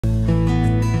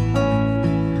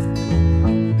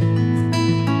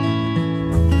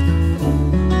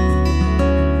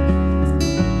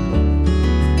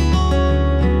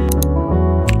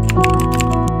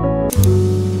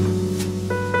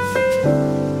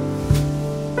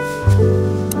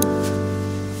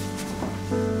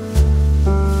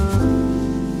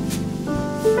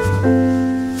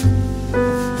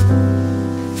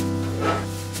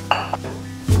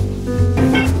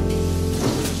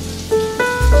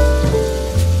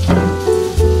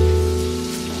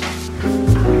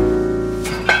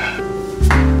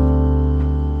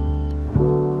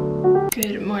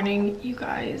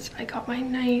my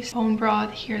nice bone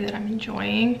broth here that I'm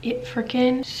enjoying. It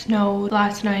freaking snowed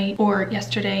last night or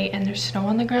yesterday, and there's snow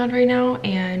on the ground right now,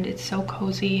 and it's so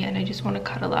cozy, and I just want to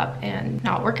cuddle up and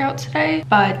not work out today.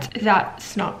 But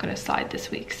that's not gonna slide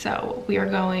this week, so we are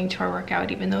going to our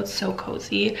workout even though it's so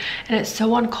cozy, and it's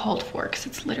so uncalled for because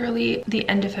it's literally the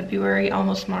end of February,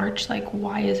 almost March. Like,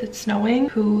 why is it snowing?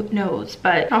 Who knows?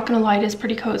 But not gonna lie, it is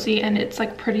pretty cozy, and it's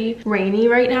like pretty rainy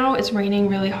right now. It's raining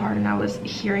really hard, and I was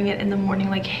hearing it in the morning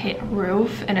like hit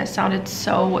roof, and it sounded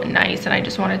so nice, and I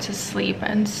just wanted to sleep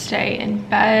and stay in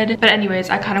bed. But anyways,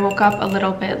 I kind of woke up a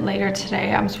little bit later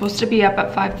today. I'm supposed to be up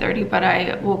at 5:30, but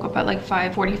I woke up at like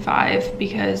 5:45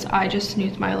 because I just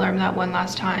snoozed my alarm that one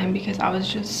last time because I was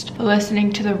just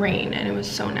listening to the rain, and it was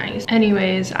so nice.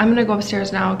 Anyways, I'm gonna go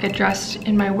upstairs now, get dressed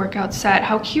in my workout set.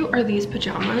 How cute are these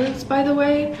pajamas, by the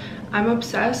way? I'm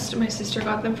obsessed. My sister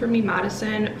got them for me,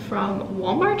 Madison, from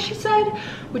Walmart, she said,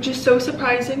 which is so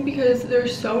surprising because they're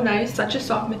so nice. Such a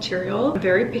soft material. I'm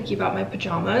very picky about my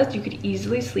pajamas. You could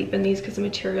easily sleep in these because the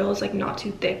material is like not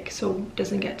too thick, so it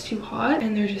doesn't get too hot,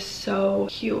 and they're just so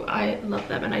cute. I love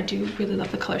them, and I do really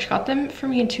love the color. She got them for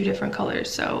me in 2 different colors,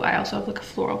 so I also have like a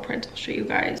floral print. I'll show you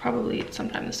guys probably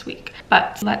sometime this week.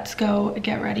 But let's go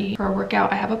get ready for a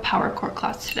workout. I have a power core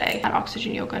class today at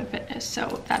Oxygen Yoga and Fitness,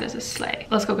 so that is a slay.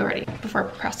 Let's go get ready before I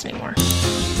procrastinate more.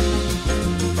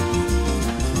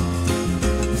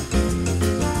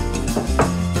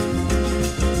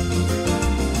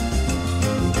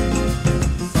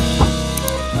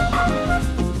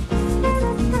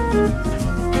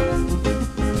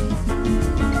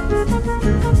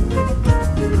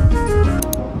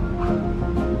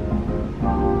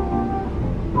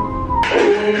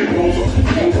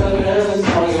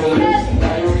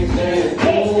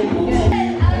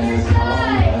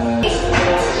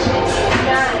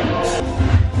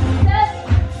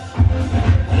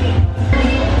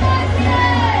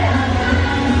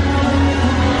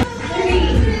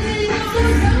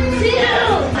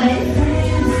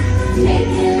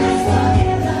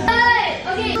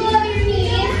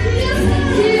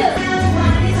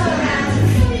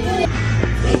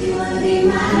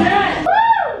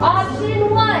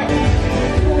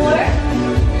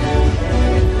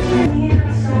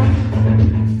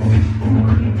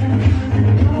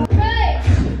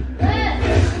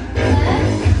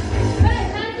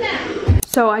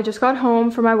 So I just got home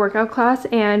from my workout class,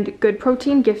 and Good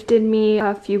Protein gifted me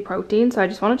a few proteins, so I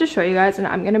just wanted to show you guys, and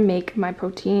I'm gonna make my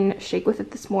protein shake with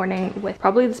it this morning with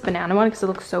probably this banana one because it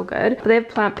looks so good. But they have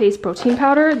plant-based protein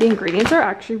powder. The ingredients are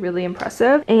actually really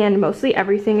impressive, and mostly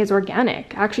everything is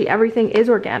organic. Actually, everything is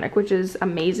organic, which is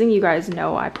amazing. You guys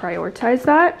know I prioritize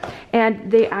that. And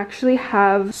they actually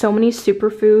have so many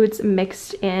superfoods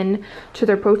mixed in to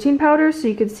their protein powder, so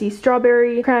you can see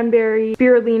strawberry, cranberry,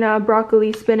 spirulina,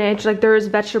 broccoli, spinach. Like, there's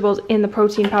vegetables in the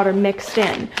protein powder mixed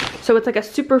in, so it's like a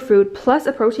superfood plus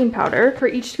a protein powder. For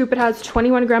each scoop it has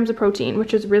 21 grams of protein,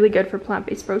 which is really good for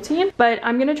plant-based protein. But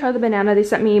I'm gonna try the banana. They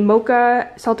sent me mocha,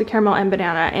 salted caramel, and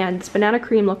banana, and this banana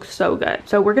cream looks so good,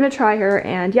 so we're gonna try her.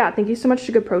 And yeah, thank you so much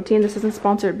to Good Protein. This isn't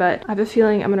sponsored, but I have a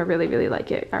feeling I'm gonna really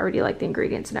like it. I already like the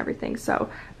ingredients and everything, so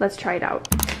let's try it out.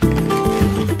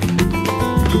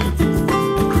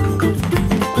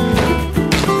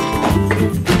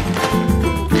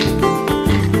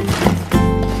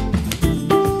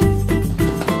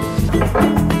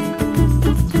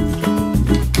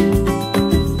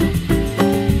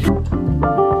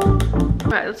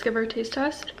 Let's give her a taste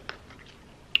test.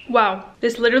 Wow,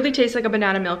 this literally tastes like a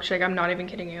banana milkshake. I'm not even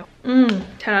kidding you.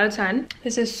 10 out of 10.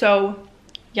 This is so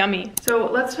yummy.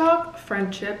 So let's talk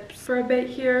friendships for a bit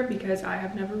here, because I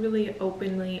have never really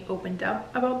openly opened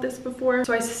up about this before.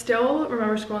 So I still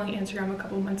remember scrolling Instagram a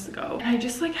couple months ago, and I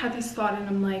just like had this thought, and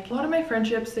I'm like, a lot of my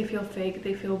friendships, they feel fake,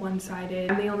 they feel one-sided.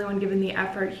 I'm the only one giving the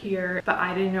effort here, but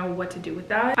I didn't know what to do with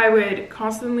that. I would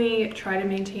constantly try to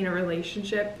maintain a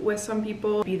relationship with some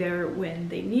people, be there when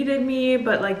they needed me,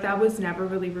 but like that was never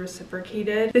really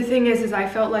reciprocated. The thing is I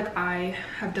felt like I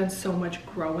have done so much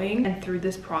growing, and through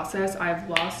this process I've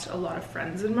lost a lot of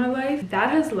friends in my life.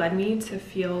 That has led me to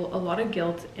feel a lot of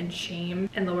guilt and shame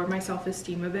and lower my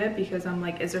self-esteem a bit, because I'm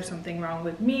like, is there something wrong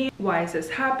with me? Why is this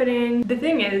happening? The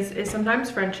thing is sometimes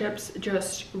friendships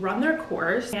just run their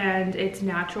course, and it's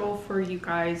natural for you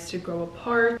guys to grow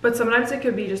apart, but sometimes it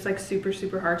could be just like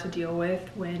super hard to deal with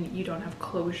when you don't have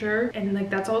closure. And like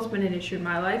that's always been an issue in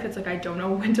my life. It's like I don't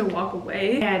know when to walk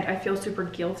away, and I feel super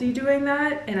guilty doing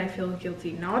that, and I feel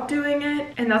guilty not doing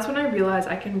it. And that's when I realized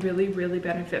I can really bad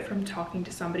benefit from talking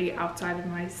to somebody outside of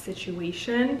my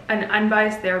situation, an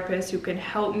unbiased therapist who can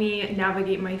help me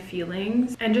navigate my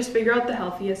feelings and just figure out the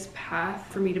healthiest path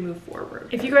for me to move forward.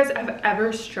 If you guys have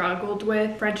ever struggled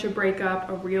with friendship breakup,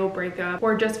 a real breakup,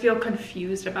 or just feel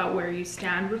confused about where you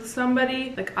stand with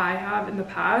somebody like I have in the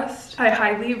past, I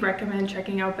highly recommend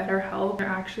checking out BetterHelp. They're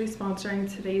actually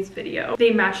sponsoring today's video.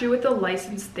 They match you with a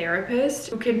licensed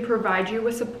therapist who can provide you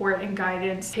with support and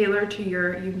guidance tailored to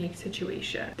your unique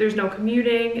situation. There's no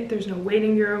commuting, there's no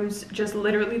waiting rooms, just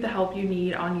literally the help you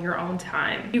need on your own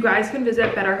time. You guys can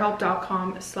visit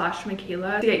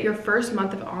betterhelp.com/Michaela to get your first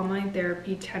month of online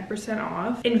therapy 10%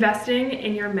 off. Investing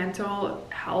in your mental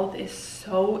health is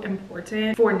so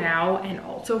important for now and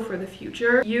also for the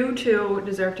future. You too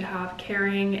deserve to have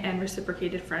caring and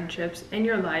reciprocated friendships in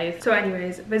your life. So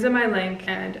anyways, visit my link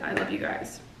and I love you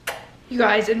guys. You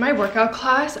guys, in my workout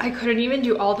class, I couldn't even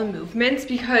do all the movements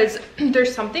because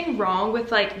there's something wrong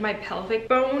with like my pelvic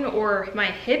bone or my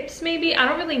hips maybe. I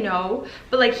don't really know,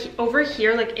 but like over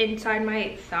here, like inside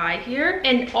my thigh here,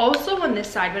 and also on this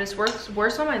side, but it's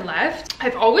worse on my left.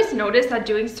 I've always noticed that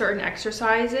doing certain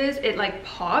exercises, it like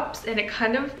pops and it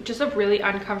kind of just a really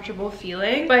uncomfortable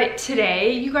feeling. But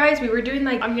today, you guys, we were doing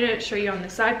like, I'm gonna show you on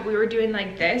this side, but we were doing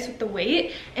like this with the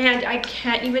weight, and I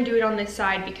can't even do it on this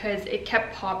side because it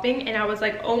kept popping, and I was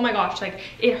like, oh my gosh, like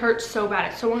it hurts so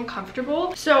bad, it's so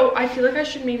uncomfortable. So I feel like I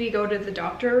should maybe go to the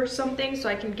doctor or something so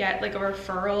I can get like a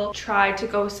referral, try to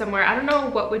go somewhere. I don't know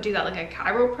what would do that, like a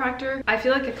chiropractor. I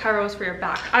feel like a chiro is for your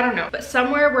back, I don't know, but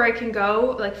somewhere where I can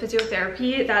go, like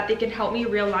physiotherapy, that they can help me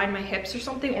realign my hips or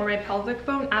something, or my pelvic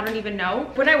bone, I don't even know.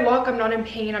 When I walk, I'm not in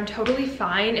pain, I'm totally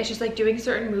fine. It's just like doing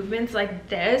certain movements like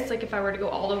this, like if I were to go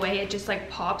all the way, it just like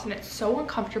pops and it's so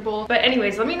uncomfortable. But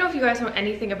anyways, let me know if you guys know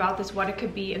anything about this, what it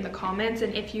could be in the comments,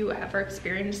 and if you ever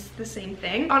experienced the same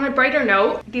thing. On a brighter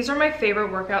note, these are my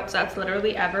favorite workout sets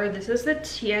literally ever. This is the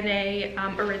TNA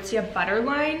Aritzia Butter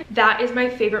line. That is my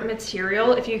favorite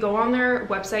material. If you go on their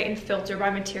website and filter by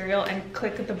material and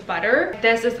click the butter,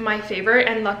 this is my favorite.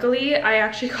 And luckily I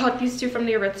actually got these two from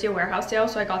the Aritzia warehouse sale,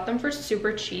 so I got them for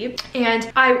super cheap.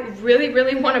 And I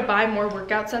really want to buy more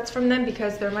workout sets from them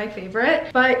because they're my favorite,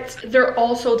 but they're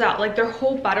all sold out. Like their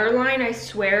whole butter line, I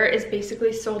swear, is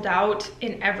basically sold out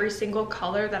in every single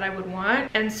color that I would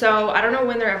want. And so I don't know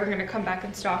when they're ever going to come back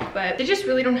in stock, but they just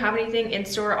really don't have anything in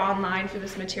store online for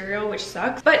this material, which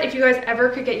sucks. But if you guys ever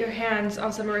could get your hands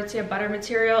on some Aritzia butter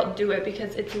material, do it,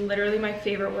 because it's literally my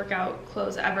favorite workout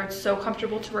clothes ever. It's so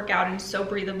comfortable to work out and so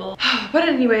breathable. But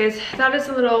anyways, that is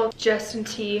a little gist and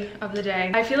tea of the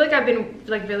day. I feel like I've been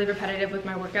like really repetitive with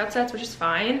my workout sets, which is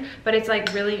fine, but it's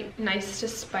like really nice to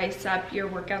spice up your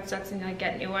workout sets and like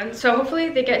get new ones. So hopefully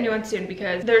they get new ones soon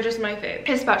because they're just my fave,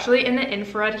 especially in the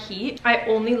infrared heat. I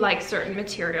only like certain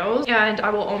materials and I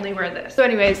will only wear this. So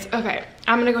anyways, okay,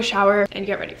 I'm gonna go shower and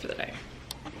get ready for the day.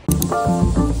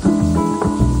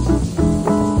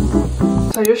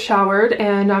 So I just showered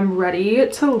and I'm ready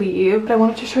to leave, but I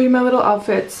wanted to show you my little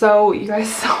outfit. So you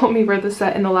guys saw me wear the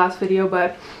set in the last video,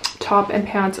 but top and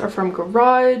pants are from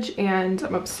Garage and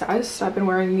I'm obsessed. I've been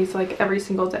wearing these like every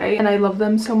single day and I love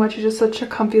them so much. It's just such a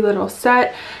comfy little set.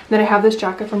 And then I have this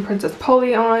jacket from Princess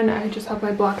Polly on. I just have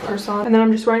my black purse on, and then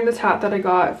I'm just wearing this hat that I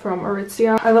got from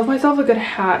Aritzia. I love myself a good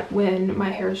hat when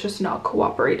my hair is just not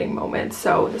cooperating moments.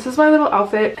 So this is my little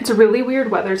outfit. It's really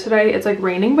weird weather today. It's like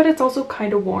raining, but it's also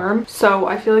kind of warm, so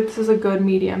I feel like this is a good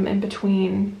medium in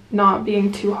between not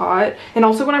being too hot. And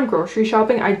also when I'm grocery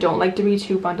shopping, I don't like to be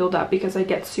too bundled up because I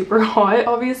get super hot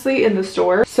obviously in the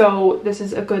store. So this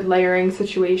is a good layering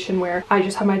situation where I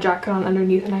just have my jacket on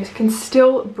underneath and I can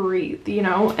still breathe, you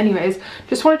know. Anyways,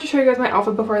 just wanted to show you guys my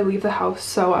outfit before I leave the house,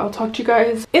 so I'll talk to you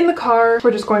guys in the car.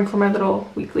 We're just going for my little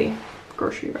weekly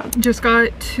grocery run. Just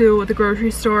got to the grocery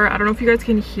store. I don't know if you guys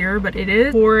can hear, but it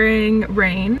is pouring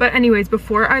rain. But anyways,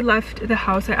 before I left the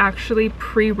house, I actually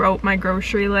pre-wrote my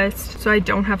grocery list, so I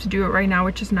don't have to do it right now,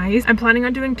 which is nice. I'm planning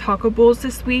on doing taco bowls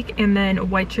this week and then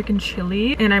white chicken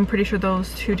chili, and I'm pretty sure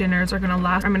those two dinners are gonna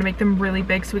last. I'm gonna make them really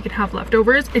big so we can have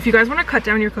leftovers. If you guys want to cut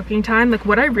down your cooking time, like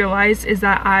what I realized is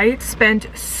that I spent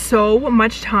so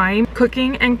much time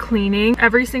cooking and cleaning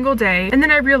every single day, and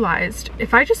then I realized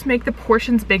if I just make the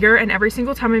portions bigger and every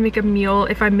single time I make a meal,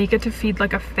 if I make it to feed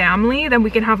like a family, then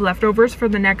we can have leftovers for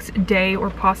the next day or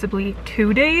possibly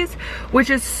 2 days, which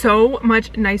is so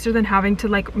much nicer than having to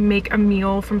like make a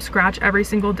meal from scratch every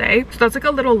single day. So that's like a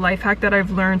little life hack that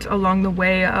I've learned along the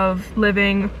way of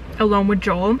living alone with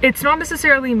Joel. It's not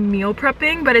necessarily meal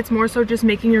prepping, but it's more so just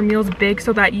making your meals big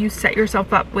so that you set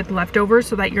yourself up with leftovers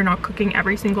so that you're not cooking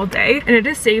every single day. And it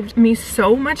has saved me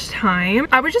so much time.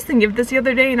 I was just thinking of this the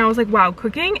other day and I was like, wow,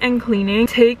 cooking and cleaning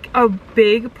take a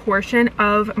big portion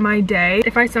of my day.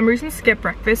 If I some reason skip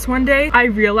breakfast one day, I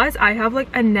realize I have like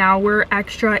an hour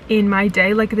extra in my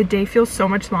day. Like the day feels so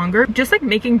much longer. Just like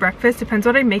making breakfast, depends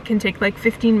what I make, can take like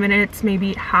 15 minutes,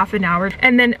 maybe half an hour,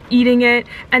 and then eating it,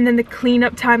 and then the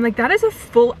cleanup time, like that is a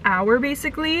full hour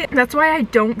basically. That's why I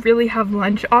don't really have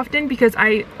lunch often, because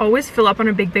I always fill up on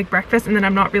a big breakfast and then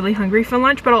I'm not really hungry for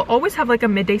lunch. But I'll always have like a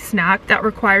midday snack that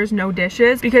requires no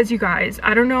dishes, because you guys,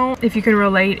 I don't know if you can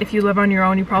relate. If you live on your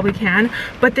own, you probably can,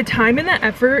 but the time and the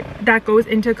effort that goes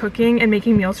into cooking and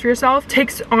making meals for yourself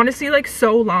takes honestly like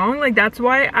so long. Like that's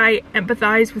why I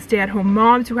empathize with stay-at-home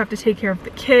moms who have to take care of the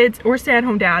kids, or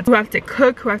stay-at-home dads who have to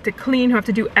cook, who have to clean, who have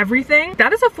to do everything.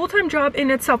 That is a full-time job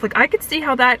in itself. Like I could see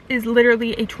how that is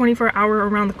literally a 24-hour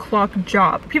around-the-clock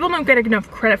job. People don't get enough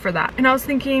credit for that. And I was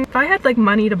thinking, if I had like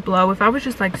money to blow, if I was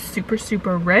just like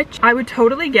super rich, I would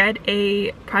totally get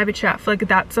a private chef. Like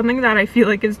that's something that I feel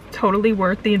like is totally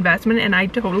worth the investment. And I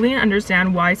totally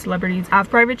understand why celebrities have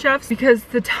private chefs, because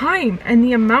the time and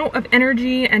the amount of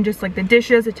energy and just like the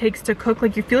dishes it takes to cook,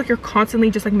 like you feel like you're constantly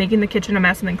just like making the kitchen a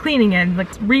mess and then cleaning it and like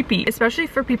repeat. Especially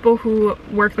for people who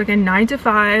work like a 9 to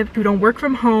 5, who don't work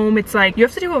from home, it's like you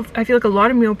have to do I feel like a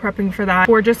lot of meal prepping for that,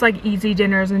 or just like easy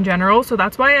dinners in general. So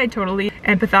that's why I totally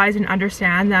empathize and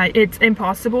understand that it's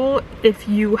impossible if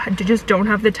you just don't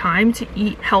have the time to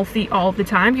eat healthy all the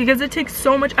time, because it takes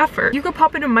so much effort. You could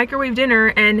pop in a microwave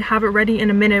dinner and have it ready in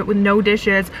a minute with no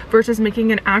dishes, versus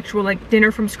making an actual like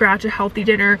dinner from scratch, a healthy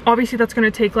dinner. Obviously that's going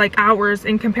to take like hours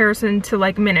in comparison to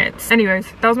like minutes.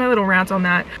 Anyways, that was my little rant on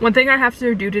that. One thing I have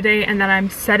to do today and that I'm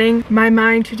setting my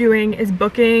mind to doing is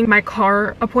booking my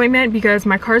car appointment, because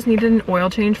my car's needed an oil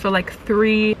change for like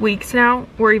 3 weeks now,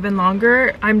 or even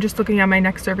longer. I'm just looking at my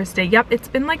next service date. Yep, it's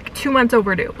been like 2 months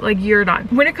overdue. Like you're done.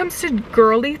 When it comes to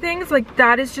girly things, like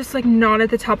that is just like not at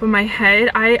the top of my head.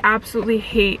 I absolutely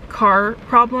hate car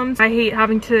problems. I hate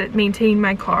having to maintain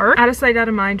my car. Out of sight, out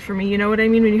of mind for me, you know what I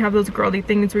mean? When you have those girly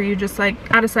things where you just like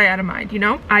out of sight, out of mind, you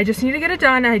know? I just need to get it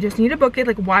done. I just need to book it.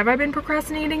 Like why have I been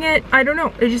procrastinating it? I don't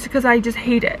know. It's just because I just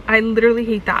hate it. I literally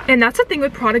hate that. And that's the thing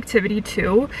with productivity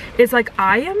too, is like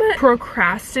I am a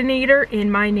procrastinator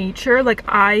in my nature. Like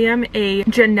I am a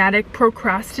genetic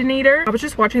procrastinator. I was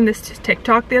just watching this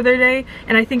TikTok the other day,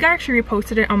 and I think I actually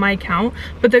reposted it on my account,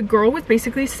 but the girl was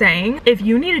basically saying, if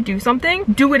you need to do something,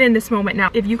 do it in this moment now.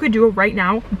 If you could do it right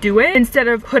now, do it, instead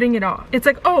of putting it off. It's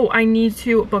like, oh, I need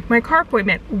to book my car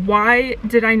appointment. Why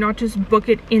did I not just book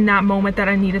it in that moment that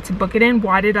I needed to book it in?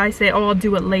 Why did I say, oh, I'll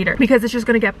do it later? Because it's just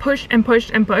gonna get pushed and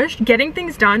pushed and pushed. Getting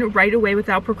things done right away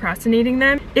without procrastinating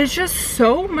them is just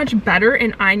so much better,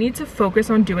 and I need to focus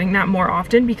on doing that more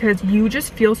often, because you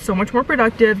just feel so much more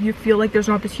productive. You feel like there's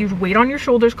not this huge weight on your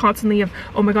shoulders constantly of,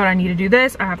 oh my god, I need to do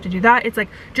this, I have to do that. It's like,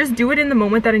 just do it in the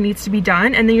moment that it needs to be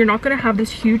done, and then you're not going to have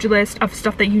this huge list of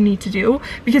stuff that you need to do,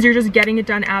 because you're just getting it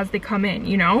done as they come in,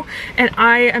 you know? And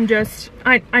I am just,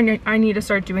 I need to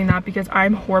start doing that, because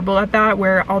I'm horrible at that,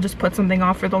 where I'll just put something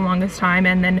off for the longest time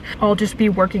and then I'll just be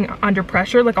working under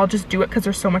pressure. Like I'll just do it because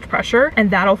there's so much pressure,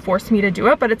 and that'll force me to do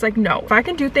it. But it's like, no, if I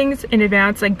can do things in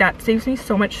advance, like that saves me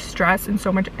so much stress and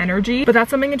so much energy. But that's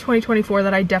something in 2024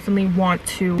 that I definitely want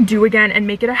to do again, and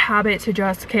make it a habit to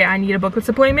just, okay, I need to book this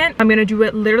appointment. I'm gonna do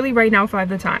it literally right now if I have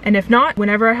the time, and if not,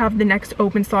 whenever I have the next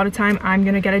open slot of time, I'm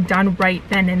gonna get it done right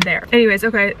then and there. Anyways,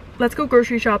 okay, let's go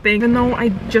grocery shopping. Even though I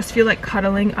just feel like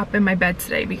cuddling up in my bed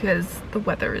today because the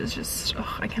weather is just,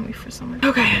 oh, I can't wait for summer.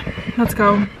 Okay, let's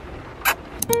go.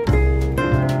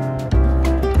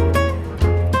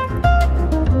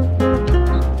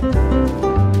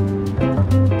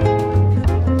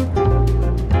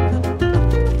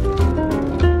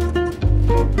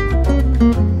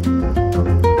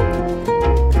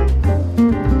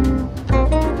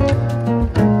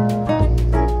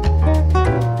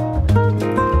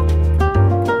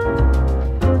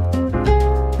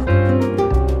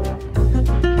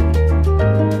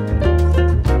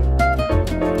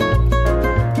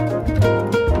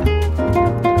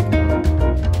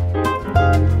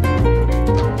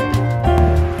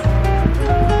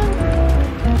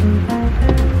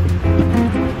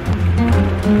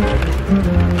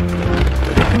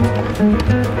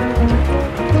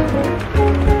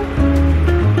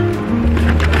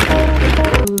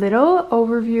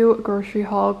 grocery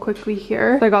haul quickly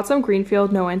here. So I got some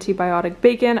Greenfield no antibiotic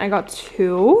bacon. I got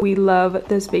 2. We love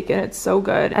this bacon, it's so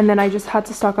good. And then I just had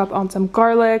to stock up on some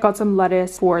garlic, got some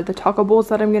lettuce for the taco bowls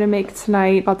that I'm gonna make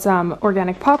tonight, got some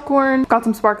organic popcorn, got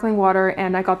some sparkling water,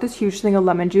 and I got this huge thing of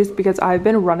lemon juice because I've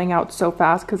been running out so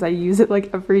fast because I use it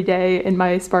like every day in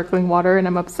my sparkling water and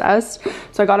I'm obsessed.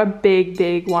 So I got a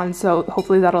big one, so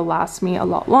hopefully that'll last me a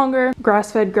lot longer.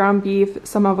 Grass-fed ground beef,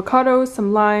 some avocados,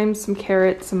 some limes, some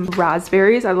carrots, some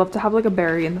raspberries. I love to have like a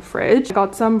berry in the fridge. I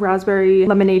got some raspberry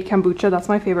lemonade kombucha, that's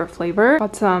my favorite flavor.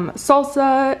 Got some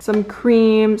salsa, some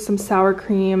cream, some sour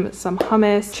cream, some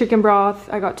hummus, chicken broth.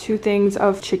 I got 2 things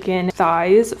of chicken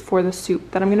thighs for the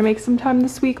soup that I'm gonna make sometime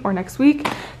this week or next week.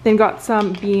 Then got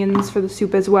some beans for the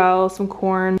soup as well, some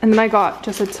corn, and then I got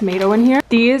just a tomato in here.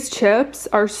 These chips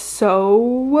are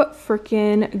so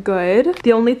freaking good.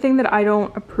 The only thing that I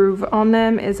don't approve on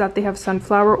them is that they have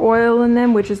sunflower oil in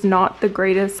them, which is not the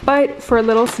greatest, but for a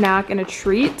little snack and a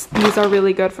treat, these are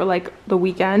really good for like the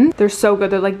weekend. They're so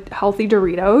good. They're like healthy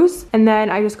Doritos. And then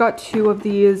I just got 2 of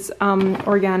these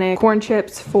organic corn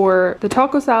chips for the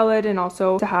taco salad and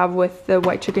also to have with the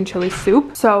white chicken chili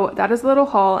soup. So that is a little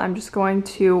haul. I'm just going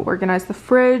to organize the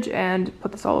fridge and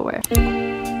put this all away.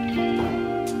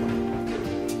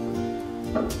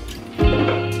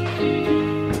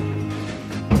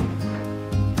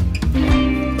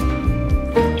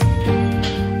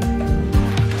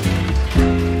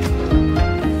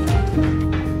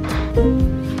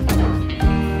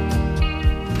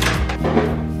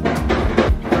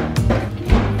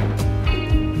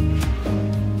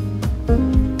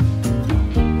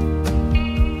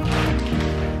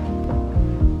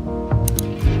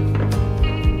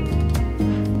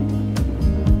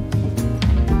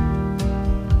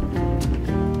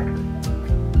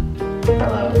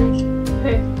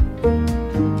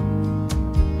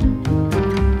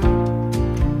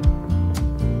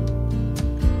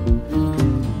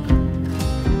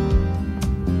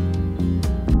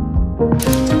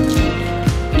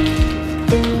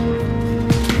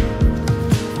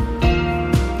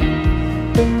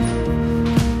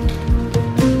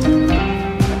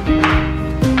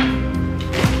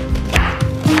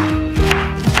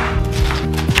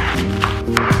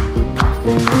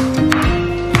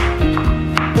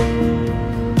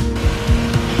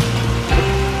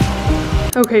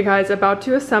 Okay guys, about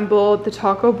to assemble the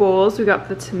taco bowls. We got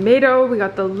the tomato, we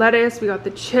got the lettuce, we got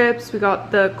the chips, we got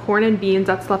the corn and beans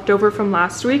that's left over from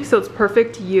last week, so it's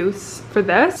perfect use for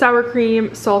this. Sour cream,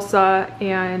 salsa,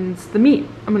 and the meat.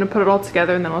 I'm gonna put it all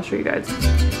together and then I'll show you guys.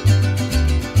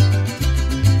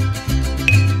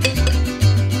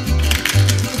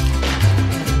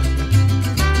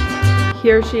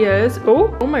 Here she is.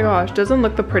 Oh my gosh, doesn't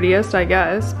look the prettiest, I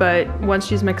guess, but once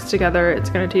she's mixed together,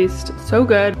 it's gonna taste so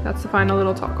good. That's the final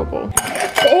little taco bowl.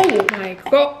 Oh my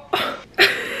god.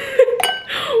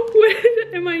 What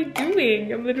am I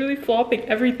doing? I'm literally flopping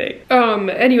everything.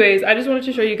 Anyways, I just wanted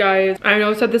to show you guys. I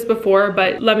know I've said this before,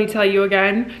 but let me tell you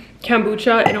again.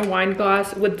 Kombucha in a wine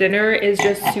glass with dinner is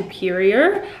just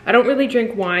superior. I don't really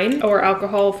drink wine or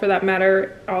alcohol for that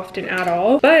matter often at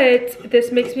all, but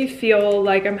this makes me feel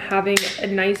like I'm having a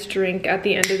nice drink at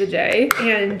the end of the day,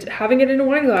 and having it in a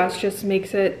wine glass just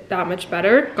makes it that much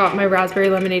better. Got my raspberry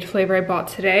lemonade flavor I bought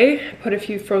today, put a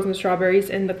few frozen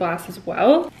strawberries in the glass as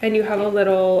well, and you have a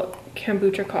little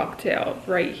kombucha cocktail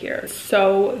right here.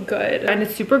 So good, and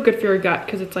it's super good for your gut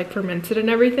because it's like fermented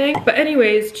and everything. But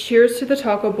anyways, cheers to the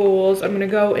taco bowls. I'm gonna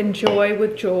go enjoy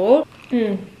with Joel.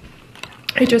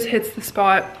 It just hits the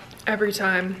spot every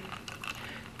time.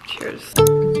 Cheers.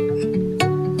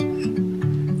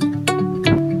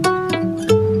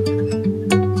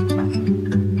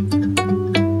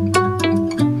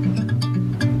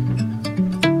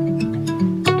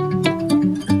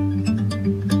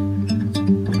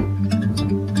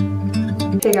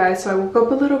 Hey guys, so I woke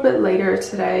up a little bit later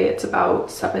today. It's about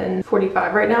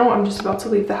 7:45 right now. I'm just about to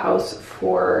leave the house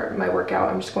for my workout.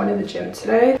 I'm just going to the gym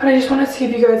today. And I just wanted to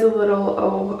give you guys a little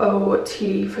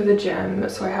OOTD for the gym.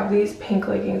 So I have these pink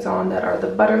leggings on that are the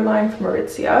butter line from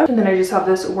Aritzia. And then I just have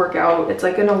this workout. It's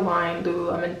like an Align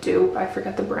Lululemon dupe. I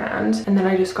forget the brand. And then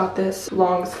I just got this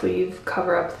long sleeve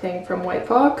cover up thing from White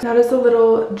Fox. That is the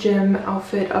little gym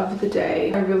outfit of the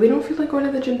day. I really don't feel like going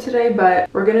to the gym today, but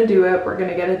we're gonna do it. We're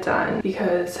gonna get it done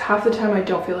because half the time I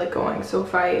don't feel like going. So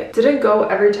if I didn't go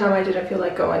every time I didn't feel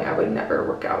like going, I would never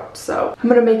work out. So I'm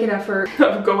gonna make an effort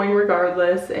of going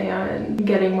regardless and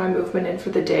getting my movement in for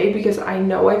the day, because I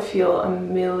know I feel a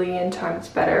million times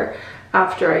better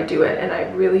after I do it. And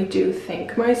I really do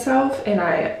thank myself and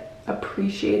I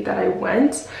appreciate that I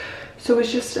went. So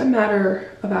it's just a matter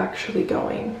of actually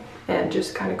going. and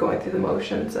just kind of going through the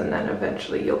motions, and then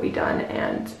eventually you'll be done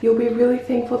and you'll be really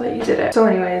thankful that you did it. So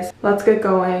anyways, let's get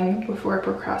going before I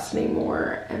procrastinate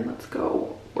more, and let's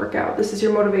go work out. This is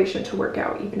your motivation to work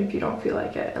out even if you don't feel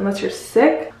like it. Unless you're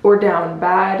sick or down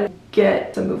bad,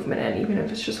 get some movement in, even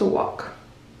if it's just a walk.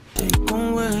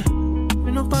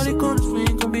 Nobody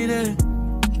gonna be there.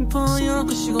 Keep on young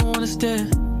cause she gon' wanna stay.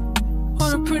 All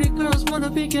the pretty girls wanna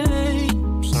be gay.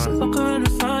 Fuck her and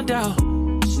find out.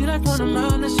 She like one of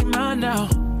mine and she mine now.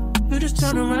 You just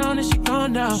turn around and she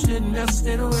gone now. Shit never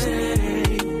stayed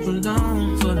away for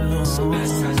long, for long.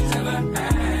 Best time she's ever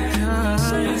had.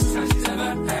 Best time she's ever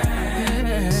had.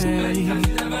 Best time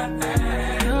she's ever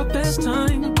had. Your best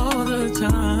time all the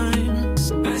time.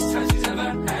 Best time she's ever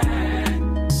had.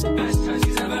 Best time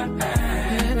she's ever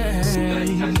had. Best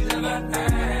time she's ever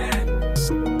had.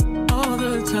 All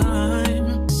the time.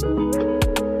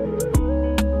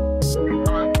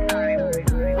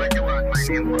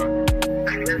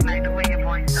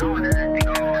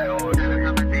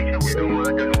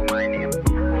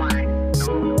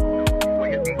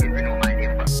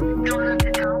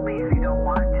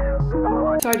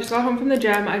 So I just got home from the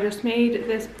gym. I just made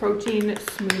this protein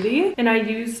smoothie and I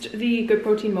used the Good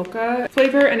Protein mocha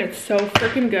flavor and it's so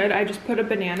freaking good. I just put a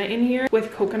banana in here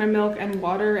with coconut milk and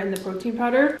water and the protein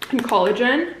powder and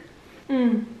collagen.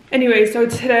 Anyway, so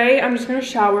today I'm just gonna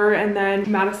shower, and then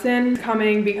Madison's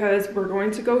coming because we're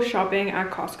going to go shopping at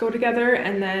Costco together,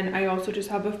 and then I also just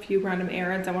have a few random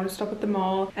errands. I want to stop at the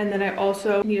mall, and then I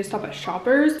also need to stop at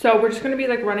Shoppers. So we're just gonna be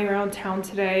like running around town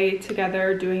today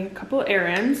together doing a couple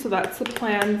errands. So that's the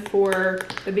plan for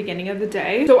the beginning of the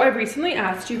day. So I recently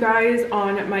asked you guys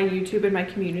on my YouTube and my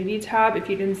community tab, if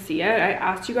you didn't see it, I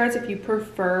asked you guys if you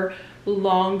prefer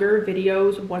longer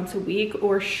videos once a week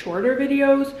or shorter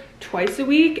videos twice a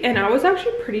week, and I was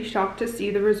actually pretty shocked to see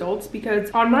the results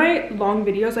because on my long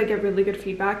videos I get really good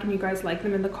feedback and you guys like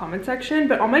them in the comment section,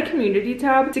 but on my community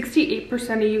tab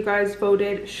 68% of you guys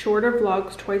voted shorter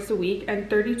vlogs twice a week and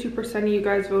 32% of you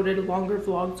guys voted longer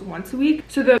vlogs once a week.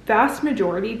 So the vast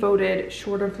majority voted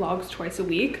shorter vlogs twice a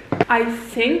week. I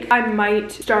think I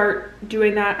might start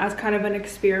doing that as kind of an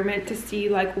experiment to see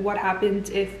like what happens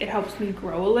if it helps me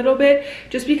grow a little bit,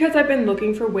 just because I've been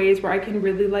looking for ways where I can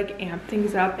really like amp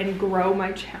things up and grow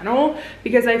my channel,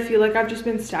 because I feel like I've just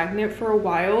been stagnant for a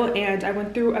while and I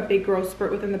went through a big growth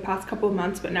spurt within the past couple of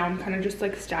months, but now I'm kind of just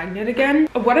like stagnant again.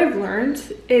 What I've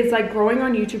learned is like growing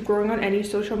on YouTube, growing on any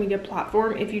social media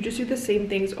platform, if you just do the same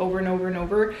things over and over and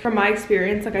over, from my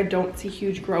experience, like I don't see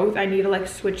huge growth. I need to like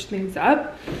switch things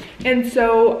up. And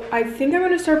so I think I'm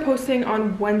going to start posting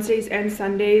on Wednesdays and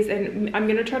Sundays, and I'm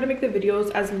going to try to make the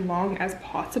videos as long as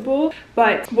possible,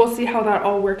 but we'll see how that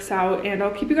all works out and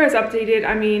I'll keep you guys updated.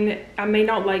 I mean, I may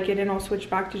not like it and I'll switch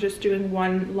back to just doing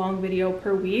one long video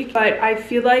per week, but I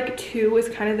feel like 2 is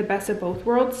kind of the best of both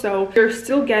worlds. So you're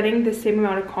still getting the same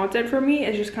amount of content from me,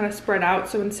 it's just kind of spread out.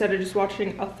 So instead of just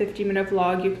watching a 50-minute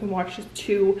vlog, you can watch just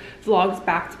 2 vlogs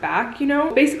back to back, you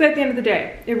know? Basically at the end of the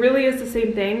day, it really is the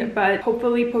same thing, but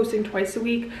hopefully posting twice a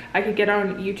week, I could get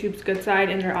on YouTube's good side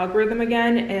and their algorithm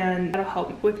again, and that'll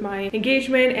help with my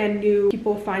engagement and new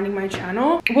people finding my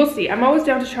channel. We'll see. I'm always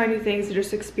down to try new things, to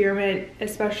just experiment,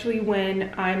 especially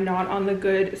when I'm not on the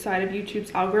good side of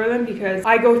YouTube's algorithm, because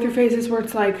I go through phases where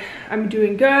it's like I'm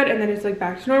doing good and then it's like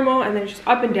back to normal and then it's just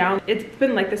up and down. It's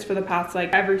been like this for the past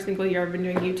like every single year I've been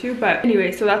doing YouTube. But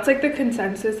anyway, so that's like the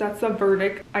consensus, that's the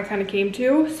verdict I kind of came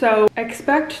to. So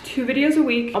expect 2 videos a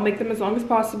week. I'll make them as long as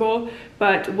possible,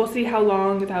 but we'll see how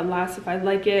long that lasts. If I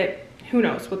like it, who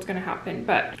knows what's gonna happen,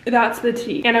 but that's the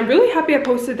tea. And I'm really happy I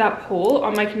posted that poll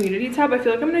on my community tab. I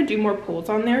feel like I'm gonna do more polls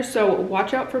on there, so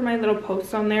watch out for my little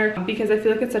posts on there, because I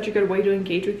feel like it's such a good way to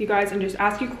engage with you guys and just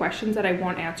ask you questions that I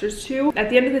want answers to. At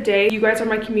the end of the day, you guys are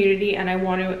my community and I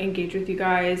want to engage with you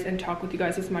guys and talk with you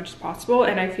guys as much as possible.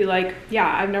 And I feel like,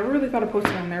 yeah, I've never really thought of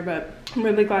posting on there, but I'm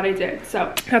really glad I did.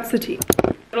 So that's the tea.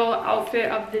 Little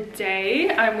outfit of the day.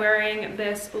 I'm wearing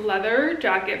this leather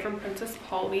jacket from Princess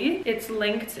Polly. It's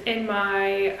linked in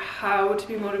my how to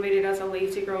be motivated as a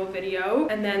lazy girl video.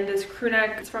 And then this crew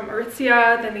neck is from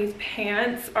Aritzia. Then these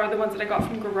pants are the ones that I got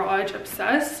from Garage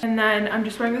Obsessed. And then I'm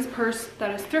just wearing this purse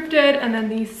that is thrifted, and then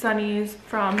these sunnies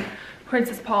from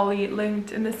Princess Polly,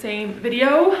 linked in the same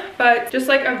video. But just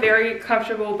like a very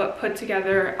comfortable but put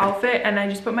together outfit. And I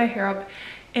just put my hair up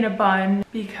in a bun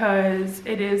because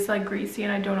it is like greasy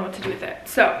and I don't know what to do with it.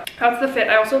 So that's the fit.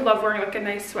 I also love wearing like a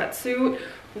nice sweatsuit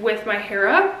with my hair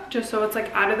up, just so it's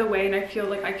like out of the way and I feel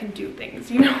like I can do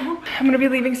things, you know? I'm gonna be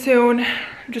leaving soon.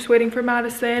 I'm just waiting for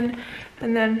Madison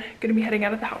and then gonna be heading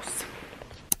out of the house.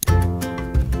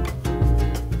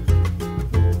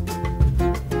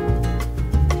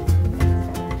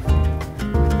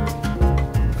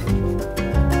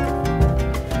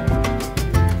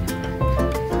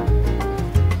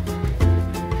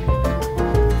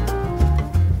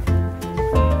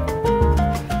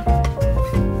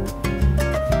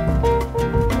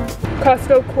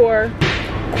 Costco core.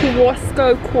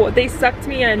 Costco core. They sucked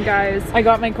me in, guys. I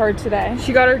got my card today.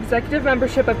 She got her executive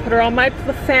membership. I put her on my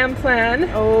fam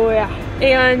plan. Oh yeah.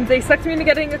 And they sucked me into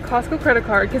getting a Costco credit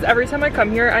card because every time I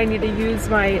come here, I need to use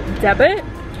my debit.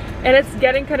 And it's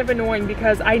getting kind of annoying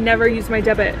because I never use my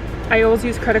debit. I always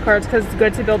use credit cards because it's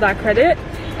good to build that credit.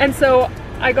 And so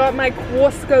I got my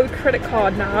Costco credit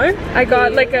card now. I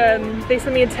got like they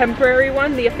sent me a temporary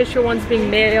one. The official one's being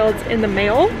mailed in the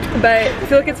mail. But I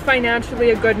feel like it's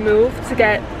financially a good move to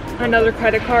get another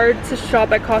credit card to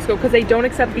shop at Costco because they don't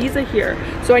accept Visa here.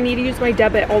 So I need to use my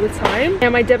debit all the time.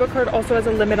 And my debit card also has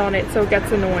a limit on it, so it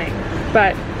gets annoying.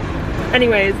 But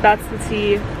anyways, that's the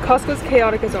tea. Costco's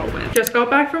chaotic as always. Just got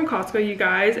back from Costco, you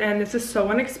guys, and this is so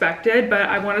unexpected, but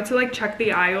I wanted to like check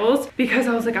the aisles because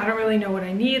I was like, I don't really know what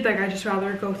I need. Like, I just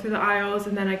rather go through the aisles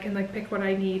and then I can like pick what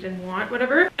I need and want,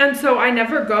 whatever. And so I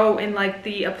never go in like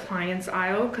the appliance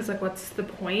aisle because like what's the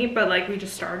point? But like we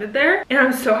just started there and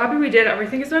I'm so happy we did.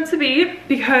 Everything is meant to be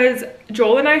because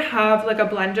Joel and I have like a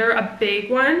blender, a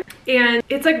big one, and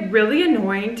it's like really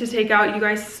annoying to take out. You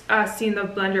guys seen the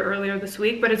blender earlier this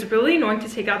week, but it's really annoying to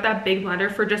take out that big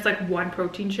blender for just like one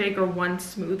protein shake or one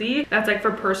smoothie that's like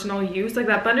for personal use. Like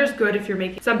that blender is good if you're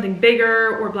making something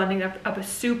bigger or blending up a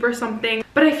soup or something,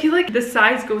 but I feel like the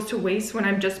size goes to waste when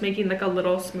I'm just making like a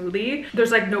little smoothie.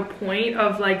 There's like no point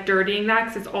of like dirtying that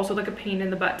because it's also like a pain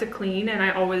in the butt to clean and I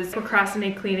always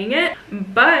procrastinate cleaning it.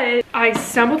 But I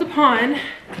stumbled upon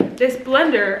this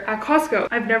blender at Costco.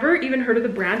 I've never even heard of the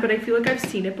brand, but I feel like I've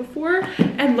seen it before,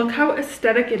 and look how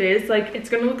aesthetic it is. Like it's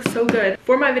gonna look so good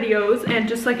for my videos and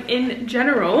just like in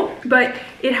general, but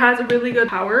it has a really good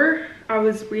power. I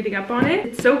was reading up on it.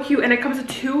 It's so cute, and it comes with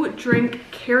 2 drink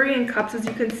carrying cups, as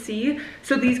you can see.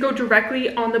 So these go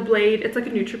directly on the blade. It's like a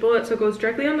NutriBullet, so it goes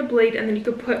directly on the blade, and then you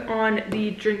could put on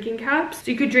the drinking caps.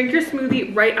 So you could drink your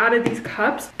smoothie right out of these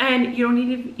cups, and you don't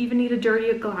even need to dirty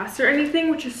a glass or anything,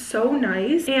 which is so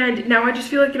nice. And now I just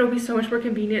feel like it'll be so much more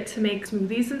convenient to make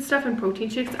smoothies and stuff and protein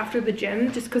shakes after the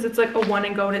gym, just because it's like a one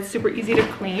and go and it's super easy to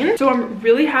clean. So I'm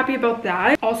really happy about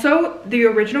that. Also, the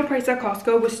original price at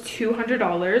Costco was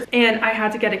 $200, and I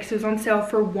had to get it because it was on sale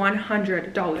for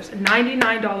 $100,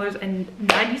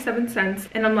 $99.97.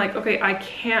 And I'm like, okay, I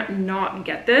can't not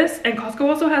get this. And Costco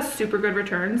also has super good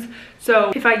returns.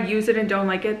 So if I use it and don't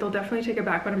like it, they'll definitely take it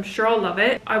back, but I'm sure I'll love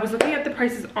it. I was looking at the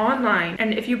prices online,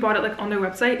 and if you bought it like on their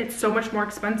website, it's so much more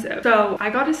expensive. So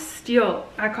I got a steal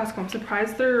at Costco. I'm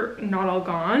surprised they're not all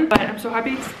gone, but I'm so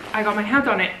happy I got my hands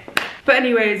on it. But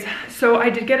anyways, so I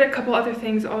did get a couple other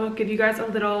things. I'll give you guys a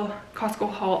little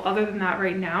Costco haul other than that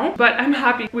right now. But I'm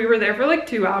happy. We were there for like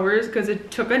 2 hours because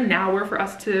it took an hour for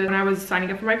us to, when I was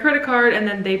signing up for my credit card, and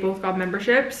then they both got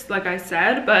memberships, like I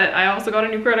said. But I also got a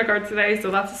new credit card today, so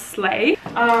that's a slay.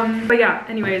 But yeah,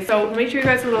 anyways, so let me show you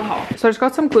guys a little haul. So I just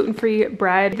got some gluten-free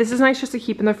bread. This is nice just to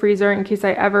keep in the freezer in case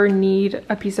I ever need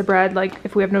a piece of bread, like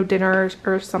if we have no dinner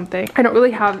or something. I don't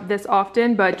really have this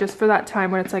often, but just for that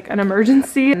time when it's like an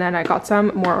emergency. And then I got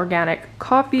some more organic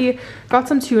coffee, got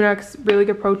some tuna, really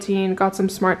good protein, got some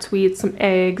Smart Sweets, some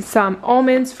eggs, some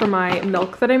almonds for my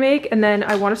milk that I make. And then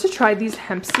I wanted to try these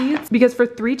hemp seeds because for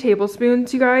 3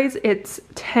 tablespoons, you guys, it's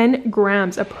 10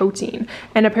 grams of protein.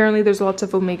 And apparently there's lots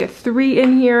of omega-3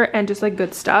 in here and just like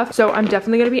good stuff. So I'm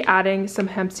definitely going to be adding some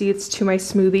hemp seeds to my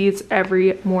smoothies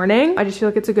every morning. I just feel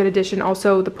like it's a good addition.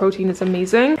 Also, the protein is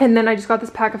amazing. And then I just got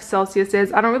this pack of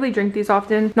Celsiuses. I don't really drink these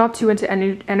often, not too into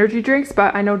energy drinks,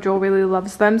 but I know Joel really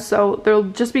loves them, so they'll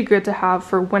just be good to have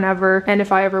for whenever and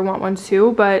if I ever want one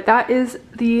too. But that is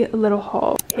the little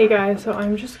haul. Hey guys, so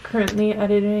I'm just currently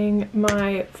editing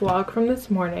my vlog from this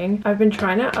morning. I've been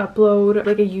trying to upload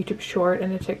like a YouTube short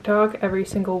and a TikTok every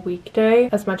single weekday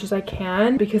as much as I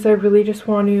can because I really just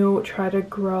want to try to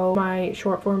grow my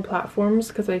short form platforms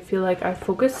because I feel like I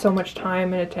focused so much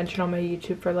time and attention on my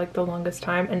YouTube for like the longest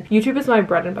time, and YouTube is my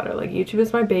bread and butter. Like YouTube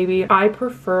is my baby. I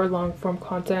prefer long form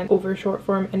content over short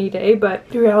form any day, but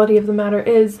the reality of the matter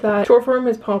is that short form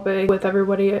is popping with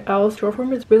everybody else. Short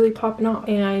form is really popping off,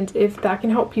 and if that can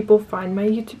help people find my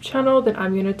YouTube channel, then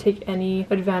I'm gonna take any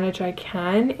advantage I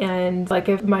can. And like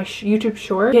if my YouTube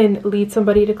short can lead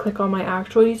somebody to click on my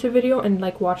actual YouTube video and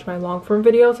like watch my long form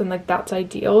videos, and like that's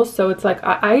ideal. So it's like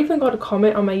I even got a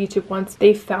comment on my YouTube once.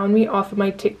 They found me off of my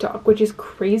TikTok, which is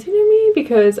crazy to me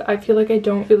because I feel like I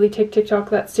don't really take TikTok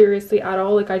that seriously at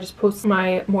all. Like I just post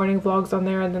my morning vlogs on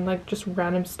there and then like just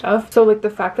random stuff. So like the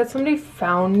fact that somebody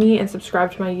found me and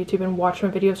subscribed to my YouTube and watched my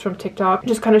videos from TikTok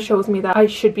just kind of shows me that I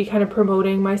should be kind of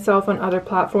promoting myself on other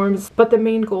platforms. But the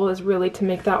main goal is really to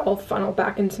make that all funnel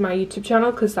back into my YouTube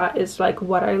channel, because that is like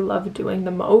what I love doing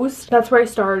the most. That's where I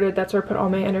started, that's where I put all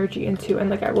my energy into, and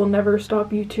like I will never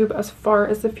stop YouTube as far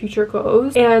as the future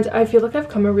goes. And I feel like I've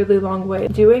come a really long way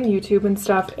doing YouTube and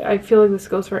stuff. I feel like this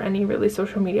goes for any really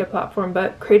social media platform,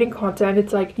 but creating content,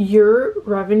 it's like your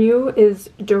revenue is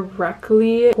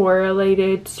directly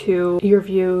correlated to your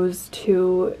views,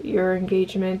 to your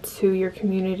engagement, to your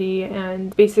community,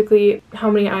 and basically how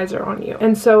many eyes are on you.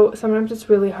 And so sometimes it's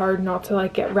really hard not to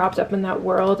like get wrapped up in that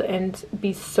world and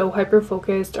be so hyper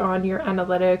focused on your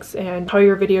analytics and how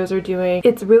your videos are doing.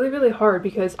 It's really hard,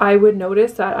 because I would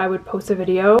notice that I would post a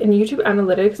video and YouTube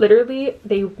analytics, literally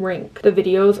they rank the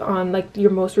videos on like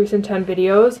your most recent 10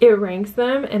 videos. It ranks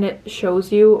them and it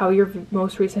shows you how your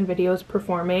most recent video is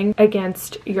performing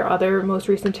against your other most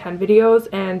recent 10 videos.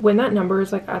 And when that number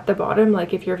is like at the bottom,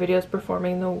 like if your video is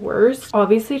performing the worst,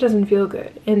 obviously it doesn't feel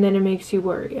good, and then it makes you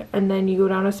worry, and then you go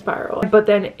down a spiral. But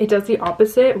then it does the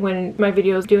opposite. When my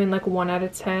video is doing like 1 out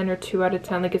of 10 or 2 out of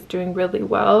 10, like it's doing really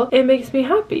well, it makes me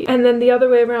happy. And then the other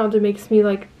way around, it makes me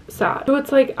like sad. So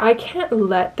it's like I can't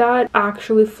let that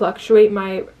actually fluctuate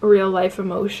my real life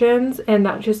emotions, and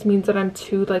that just means that I'm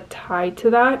too like tied to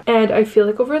that. And I feel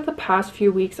like over the past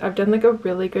few weeks I've done like a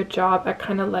really good job at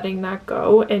kind of letting that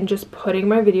go and just putting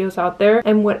my videos out there,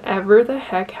 and whatever the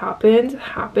heck happens.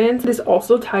 This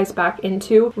also ties back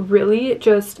into really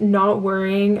just not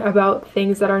worrying about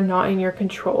things that are not in your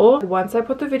control. Once I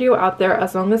put the video out there,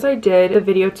 as long as I did the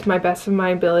video to my best of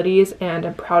my abilities and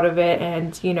I'm proud of it,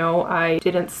 and you know I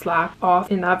didn't slack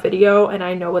off in that video and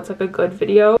I know it's like a good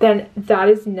video, then that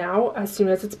is now, as soon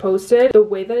as it's posted, the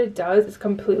way that it does is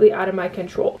completely out of my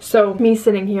control. So me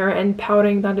sitting here and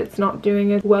pouting that it's not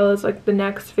doing as well as like the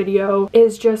next video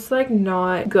is just like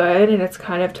not good, and it's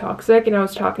kind of toxic. And I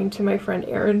was talking to my friend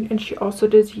Erin, and she also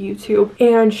does YouTube,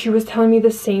 and she was telling me the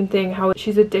same thing, how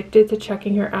she's addicted to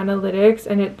checking her analytics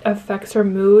and it affects her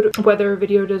mood whether a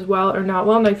video does well or not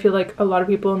well. And I feel like a lot of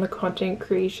people in the content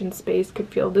creation space could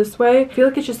feel this way. I feel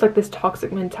like it's just like this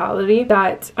toxic mentality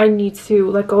that I need to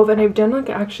let go of, and I've done like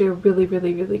actually a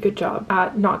really good job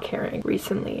at not caring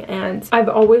recently. And I've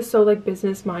always so like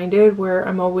business minded, where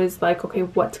I'm always like, okay,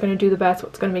 what's gonna do the best,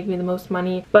 what's gonna make me the most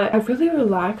money. But I've really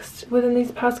relaxed within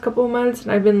these past couple of months,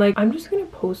 and I've been like, I'm just gonna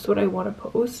post what I want to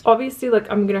post. Obviously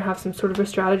like I'm gonna have some sort of a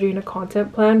strategy and a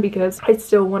content plan, because I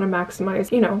still want to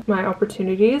maximize, you know, my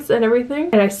opportunities and everything,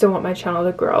 and I still want my channel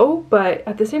to grow. But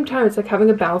at the same time, it's like having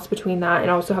a balance between that and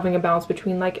also having a balance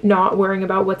between like not worrying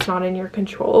about what's not in your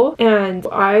control. And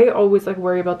I always like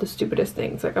worry about the stupidest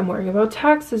things. Like I'm worrying about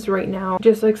taxes right now,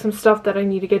 just like some stuff that I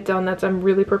need to get done that I'm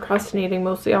really procrastinating,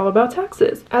 mostly all about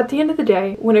taxes. At the end of the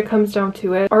day, when it comes down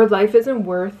to it, our life isn't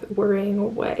worth worrying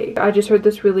away. I just heard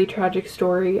this really tragic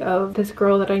story of this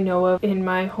girl that I know of in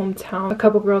my hometown. A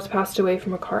couple girls passed away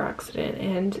from a car accident,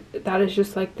 and that is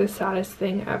just like the saddest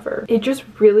thing ever. It just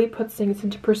really puts things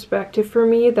into perspective for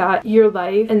me, that your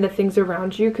life and the things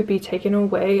around you could be taken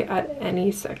away at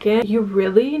any second. You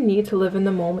really need to live in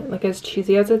the moment. Like as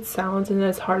cheesy as it sounds and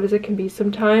as hard as it can be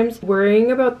sometimes,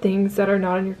 worrying about things that are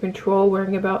not in your control,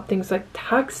 worrying about things like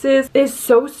taxes is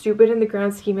so stupid in the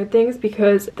grand scheme of things,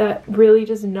 because that really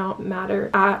does not matter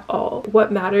at all.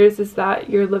 What matters is that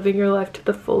you're living your life to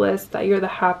the fullest, that you're the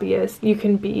happiest you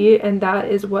can be, and that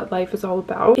is what life is all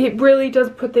about. It really does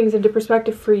put things into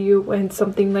perspective for you when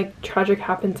something like tragic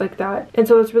happens like that. And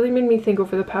so it's really made me think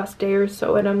over the past day or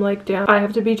so, and I'm like, damn, I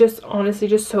have to be just honestly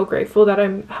just so grateful that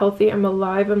I'm healthy, I'm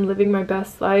alive, I'm living my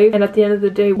best life. And at the end of the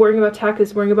day, worrying about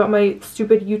taxes, worrying about my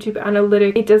stupid YouTube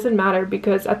analytics, it doesn't matter,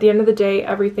 because at the end of the day,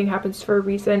 everything happens for a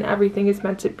reason, everything is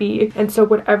meant to be. And so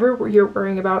whatever you're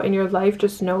worrying about in your life,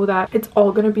 just know that it's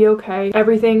all gonna be okay.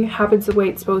 Everything happens the way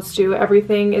it's supposed to.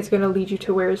 Everything is gonna lead you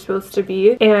to where you're supposed to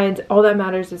be, and all that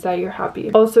matters is that you're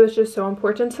happy. Also, it's just so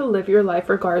important to live your life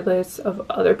regardless of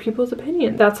other people's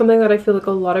opinions. That's something that I feel like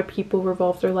a lot of people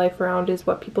revolve their life around, is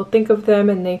what people think of them,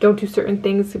 and they don't do certain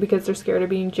things because they're scared of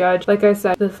being judged. Like I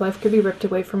said, this life could be ripped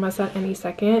away from us at any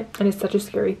second, and it's such a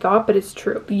scary thought, but it's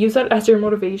true. Use that as your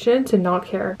motivation to not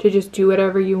care, to just do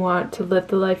whatever you want, to live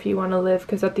the life you want to live,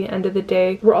 because at the end of the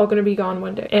day, we're all going to be gone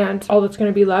one day, and all that's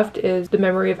going to be left is the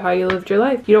memory of how you lived your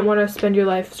life. You don't want to spend your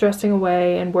life stressing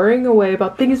away and worrying away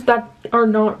about things that are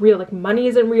not real. Like money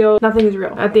isn't real, nothing is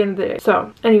real at the end of the day.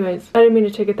 So anyways, I didn't mean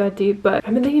to take it that deep, but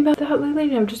I've been thinking about that lately,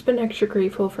 and I've just been extra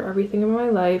grateful for everything everything in my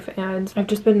life, and I've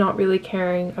just been not really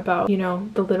caring about, you know,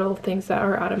 the little things that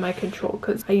are out of my control,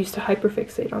 because I used to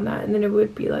hyperfixate on that and then it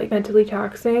would be like mentally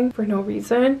taxing for no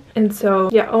reason. And so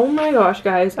yeah, oh my gosh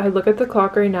guys, I look at the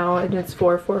clock right now and it's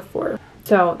 4:44.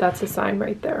 So that's a sign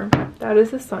right there. That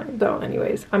is a sign. So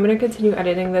anyways, I'm gonna continue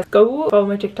editing this. Go follow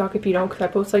my TikTok if you don't, because I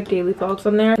post like daily vlogs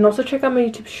on there, and also check out my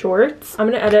YouTube shorts. I'm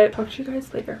gonna edit. Talk to you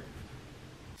guys later.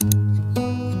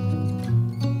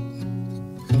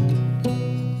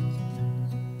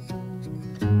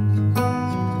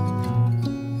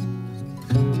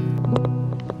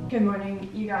 Good morning,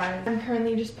 you guys. I'm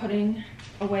currently just putting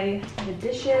away the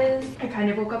dishes. I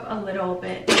kind of woke up a little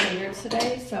bit later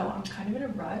today, so I'm kind of in a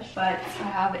rush, but I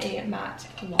have a mat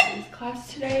Pilates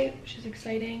class today, which is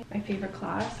exciting. My favorite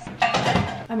class.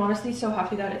 I'm honestly so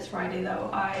happy that it's Friday though.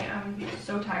 I am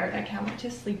so tired. I can't wait to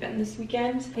sleep in this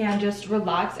weekend and just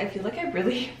relax. I feel like I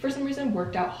really, for some reason,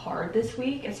 worked out hard this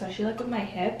week, especially like with my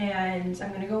hip, and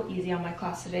I'm gonna go easy on my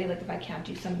class today. Like if I can't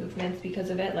do some movements because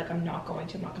of it, like I'm not gonna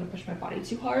push my body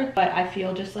too hard, but I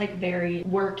feel just like very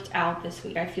worked out this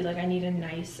week. I feel like I need a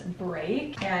nice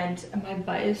break, and my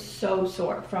butt is so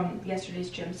sore from yesterday's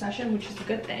gym session, which is a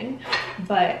good thing.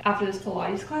 But after this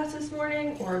Pilates class this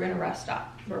morning, we're gonna rest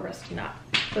up. We're resting up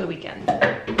for the weekend.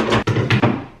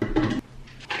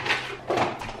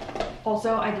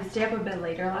 Also, I did stay up a bit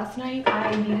later last night.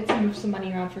 I needed to move some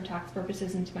money around for tax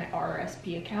purposes into my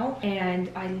RRSP account,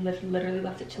 and I literally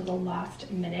left it till the last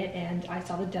minute, and I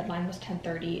saw the deadline was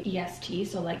 10:30 EST,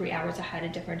 so like 3 hours ahead, a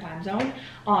different time zone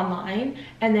online.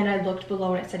 And then I looked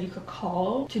below and it said you could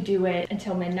call to do it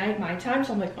until midnight my time,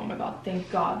 so I'm like, oh my god, thank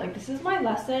god. Like this is my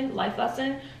lesson, life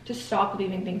lesson, to stop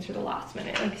leaving things for the last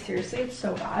minute. Like seriously, it's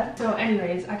so bad. So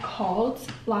anyways, I called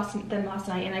last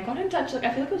night and I got in touch. Like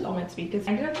I feel like it was all meant to be, because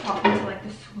I ended up talking to like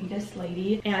the sweetest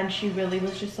lady, and she really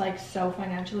was just like so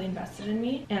financially invested in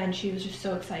me, and she was just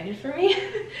so excited for me.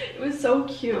 It was so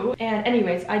cute. And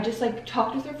anyways, I just like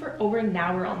talked with her for over an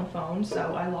hour on the phone,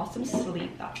 so I lost some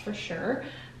sleep, that's for sure,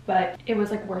 but it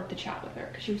was like worth the chat with her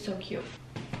because she was so cute.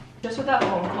 Just with that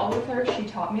phone call with her, she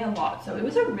taught me a lot, so it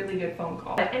was a really good phone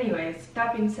call. But anyways,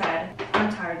 that being said,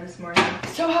 I'm tired this morning.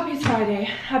 So happy it's Friday.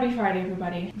 Happy Friday,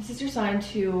 everybody. This is your sign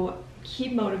to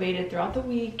keep motivated throughout the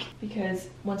week, because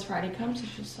once Friday comes,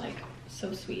 it's just like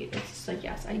so sweet. It's just like,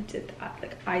 yes, I did that.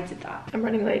 Like I did that. I'm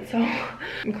running late, so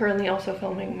I'm currently also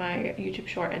filming my YouTube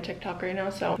short and TikTok right now,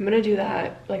 so I'm gonna do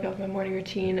that like of my morning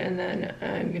routine, and then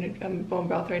I'm bone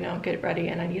broth right now, get ready,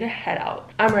 and I need to head out.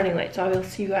 I'm running late, so I will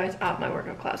see you guys at my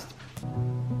workout class.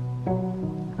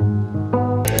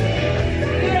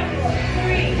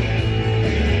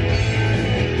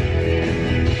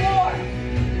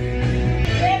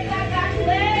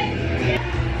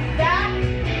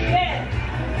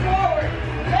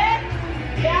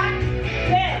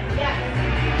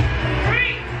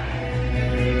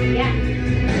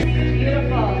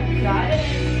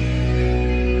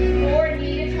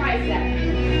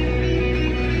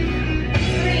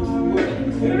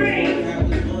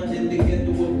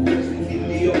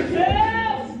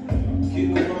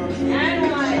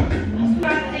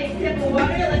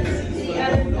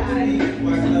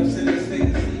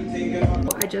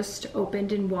 Just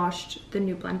opened and washed the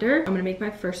new blender. I'm gonna make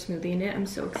my first smoothie in it. I'm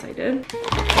so excited.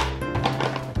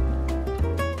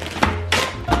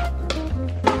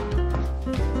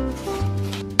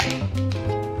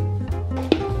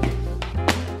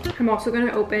 I'm also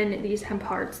gonna open these hemp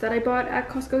hearts that I bought at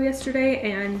Costco yesterday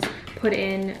and put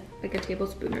in like a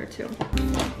tablespoon or two.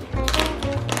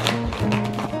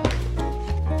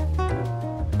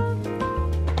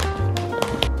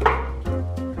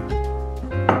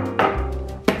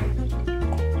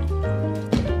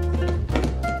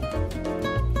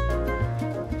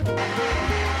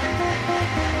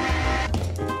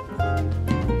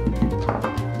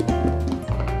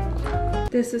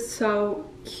 This is so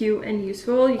cute and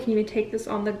useful. You can even take this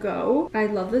on the go. I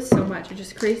love this so much. It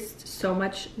just creates so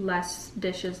much less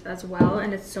dishes as well,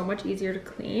 and it's so much easier to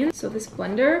clean. So this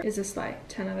blender is just like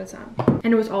 10 out of 10.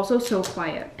 And it was also so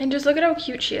quiet. And just look at how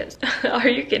cute she is. Are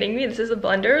you kidding me? This is a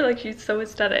blender. Like, she's so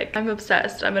aesthetic. I'm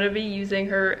obsessed. I'm gonna be using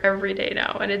her every day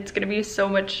now, and it's gonna be so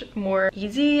much more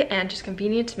easy and just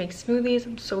convenient to make smoothies.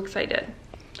 I'm so excited.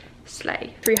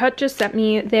 Slay. Tree Hut just sent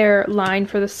me their line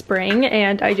for the spring,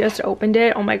 and I just opened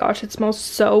it. Oh my gosh, it smells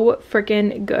so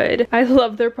freaking good. I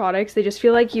love their products. They just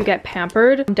feel like you get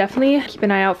pampered. Definitely keep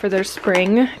an eye out for their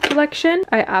spring collection.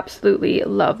 I absolutely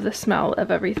love the smell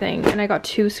of everything, and I got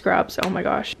 2 scrubs. Oh my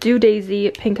gosh. Dew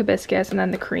Daisy, Pink Hibiscus, and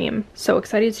then the cream. So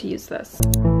excited to use this.